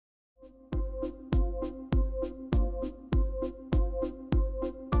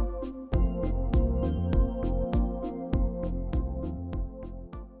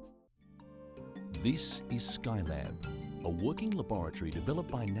This is Skylab, a working laboratory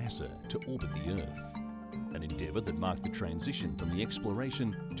developed by NASA to orbit the Earth, an endeavour that marked the transition from the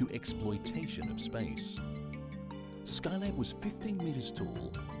exploration to exploitation of space. Skylab was 15 metres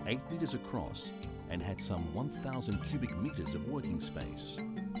tall, 8 metres across, and had some 1,000 cubic metres of working space.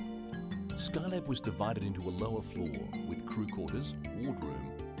 Skylab was divided into a lower floor with crew quarters,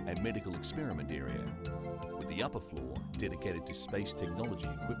 wardroom, and medical experiment area, with the upper floor dedicated to space technology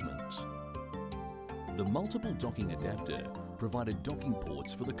equipment. The multiple docking adapter provided docking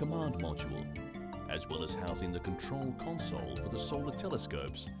ports for the command module, as well as housing the control console for the solar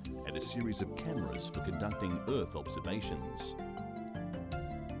telescopes and a series of cameras for conducting Earth observations.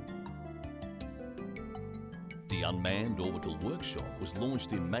 The unmanned orbital workshop was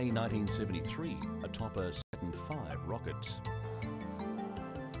launched in May 1973 atop a Saturn V rocket.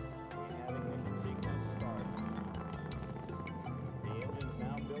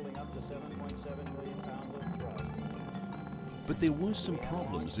 But there were some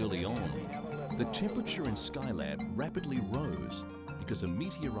problems early on. The temperature in Skylab rapidly rose because a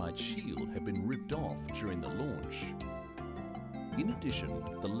meteorite shield had been ripped off during the launch. In addition,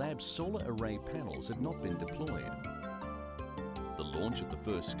 the lab's solar array panels had not been deployed. The launch of the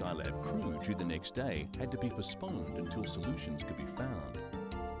first Skylab crew due the next day had to be postponed until solutions could be found.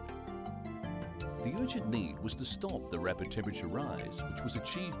 The urgent need was to stop the rapid temperature rise, which was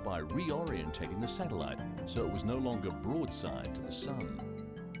achieved by reorientating the satellite so it was no longer broadside to the sun.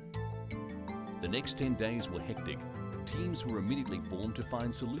 The next 10 days were hectic. Teams were immediately formed to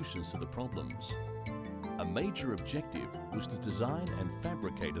find solutions to the problems. A major objective was to design and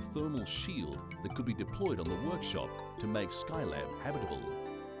fabricate a thermal shield that could be deployed on the workshop to make Skylab habitable.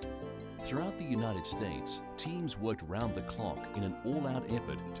 Throughout the United States, teams worked round the clock in an all-out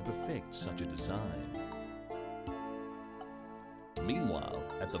effort to perfect such a design. Meanwhile,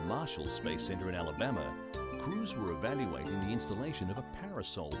 at the Marshall Space Center in Alabama, crews were evaluating the installation of a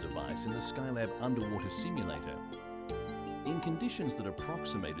parasol device in the Skylab underwater simulator. In conditions that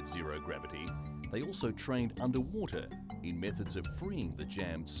approximated zero gravity, they also trained underwater in methods of freeing the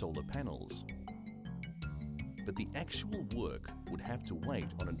jammed solar panels. But the actual work would have to wait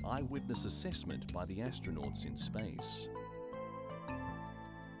on an eyewitness assessment by the astronauts in space.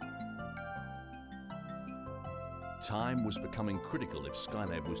 Time was becoming critical if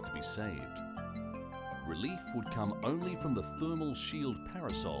Skylab was to be saved. Relief would come only from the thermal shield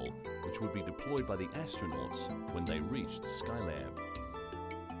parasol, which would be deployed by the astronauts when they reached Skylab.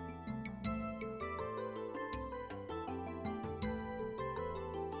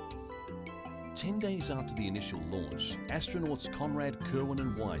 Ten days after the initial launch, astronauts Conrad, Kerwin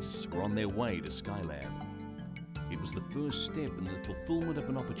and Weiss were on their way to Skylab. It was the first step in the fulfillment of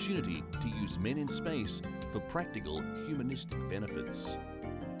an opportunity to use men in space for practical humanistic benefits.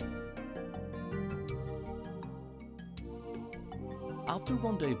 After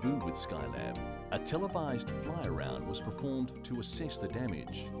rendezvous with Skylab, a televised fly-around was performed to assess the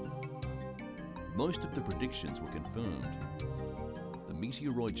damage. Most of the predictions were confirmed. The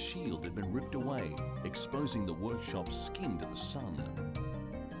meteoroid shield had been ripped away, exposing the workshop's skin to the sun.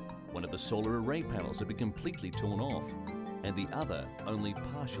 One of the solar array panels had been completely torn off, and the other, only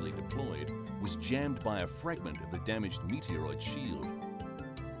partially deployed, was jammed by a fragment of the damaged meteoroid shield.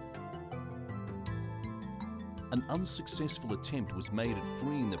 An unsuccessful attempt was made at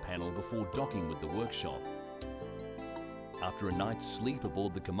freeing the panel before docking with the workshop. After a night's sleep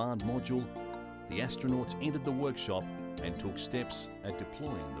aboard the command module, the astronauts entered the workshop and took steps at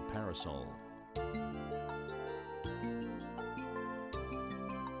deploying the parasol.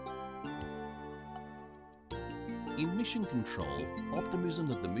 In mission control, optimism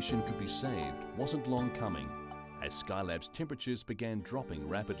that the mission could be saved wasn't long coming, as Skylab's temperatures began dropping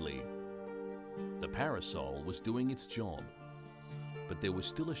rapidly. The parasol was doing its job, but there was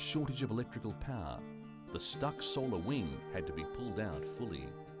still a shortage of electrical power. The stuck solar wing had to be pulled out fully.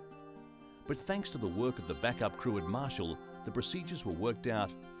 But thanks to the work of the backup crew at Marshall, the procedures were worked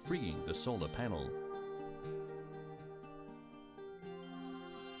out, freeing the solar panel.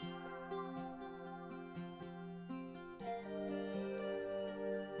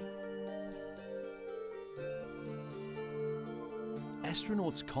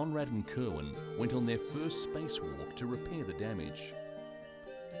 Astronauts Conrad and Kerwin went on their first spacewalk to repair the damage.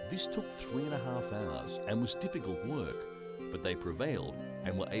 This took 3.5 hours and was difficult work, but they prevailed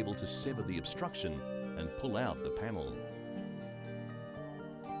and were able to sever the obstruction and pull out the panel.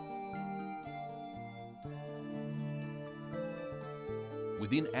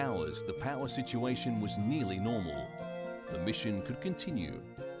 Within hours, the power situation was nearly normal. The mission could continue,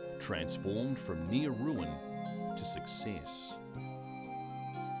 transformed from near ruin to success.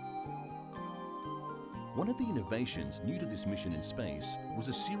 One of the innovations new to this mission in space was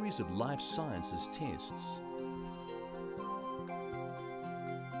a series of life sciences tests.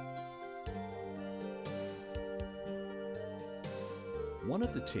 One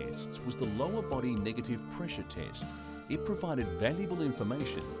of the tests was the lower body negative pressure test. It provided valuable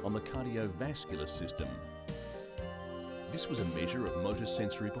information on the cardiovascular system. This was a measure of motor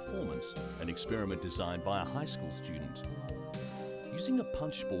sensory performance, an experiment designed by a high school student. Using a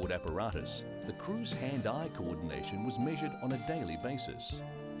punchboard apparatus, the crew's hand-eye coordination was measured on a daily basis.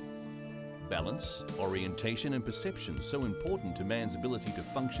 Balance, orientation and perception, so important to man's ability to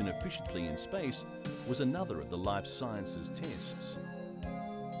function efficiently in space, was another of the life sciences tests.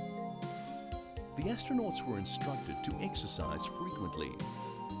 The astronauts were instructed to exercise frequently,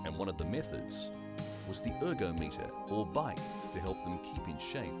 and one of the methods was the ergometer, or bike, to help them keep in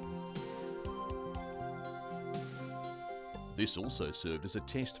shape. This also served as a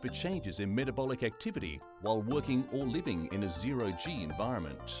test for changes in metabolic activity while working or living in a zero-G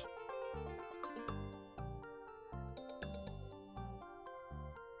environment.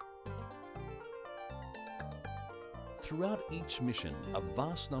 Throughout each mission, a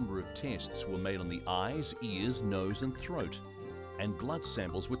vast number of tests were made on the eyes, ears, nose and throat, and blood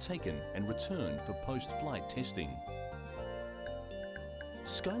samples were taken and returned for post-flight testing.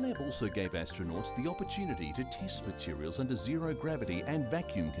 Skylab also gave astronauts the opportunity to test materials under zero gravity and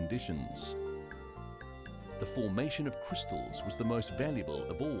vacuum conditions. The formation of crystals was the most valuable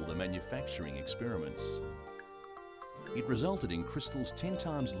of all the manufacturing experiments. It resulted in crystals 10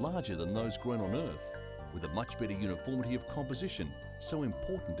 times larger than those grown on Earth, with a much better uniformity of composition, so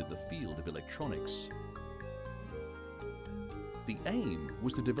important in the field of electronics. The aim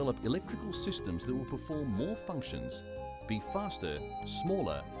was to develop electrical systems that would perform more functions, be faster,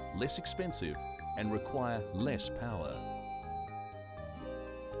 smaller, less expensive, and require less power.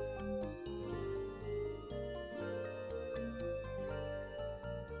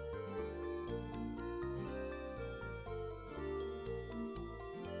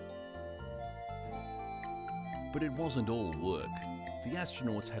 But it wasn't all work. The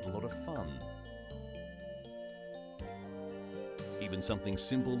astronauts had a lot of fun. Even something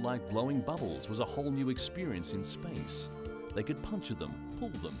simple like blowing bubbles was a whole new experience in space. They could puncture them, pull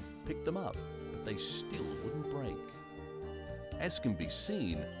them, pick them up, but they still wouldn't break. As can be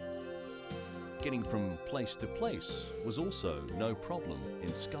seen, getting from place to place was also no problem in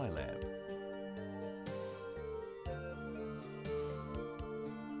Skylab.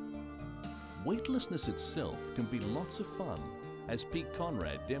 Weightlessness itself can be lots of fun, as Pete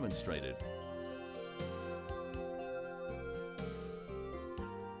Conrad demonstrated.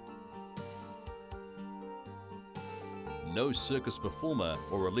 No circus performer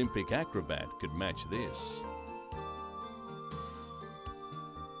or Olympic acrobat could match this.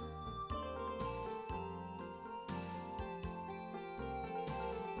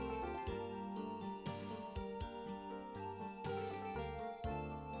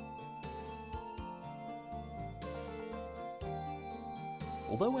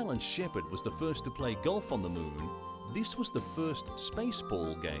 Although Alan Shepard was the first to play golf on the moon, this was the first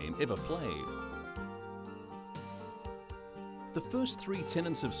spaceball game ever played. The first 3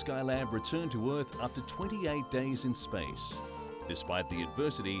 tenants of Skylab returned to Earth after 28 days in space. Despite the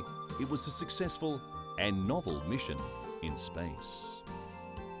adversity, it was a successful and novel mission in space.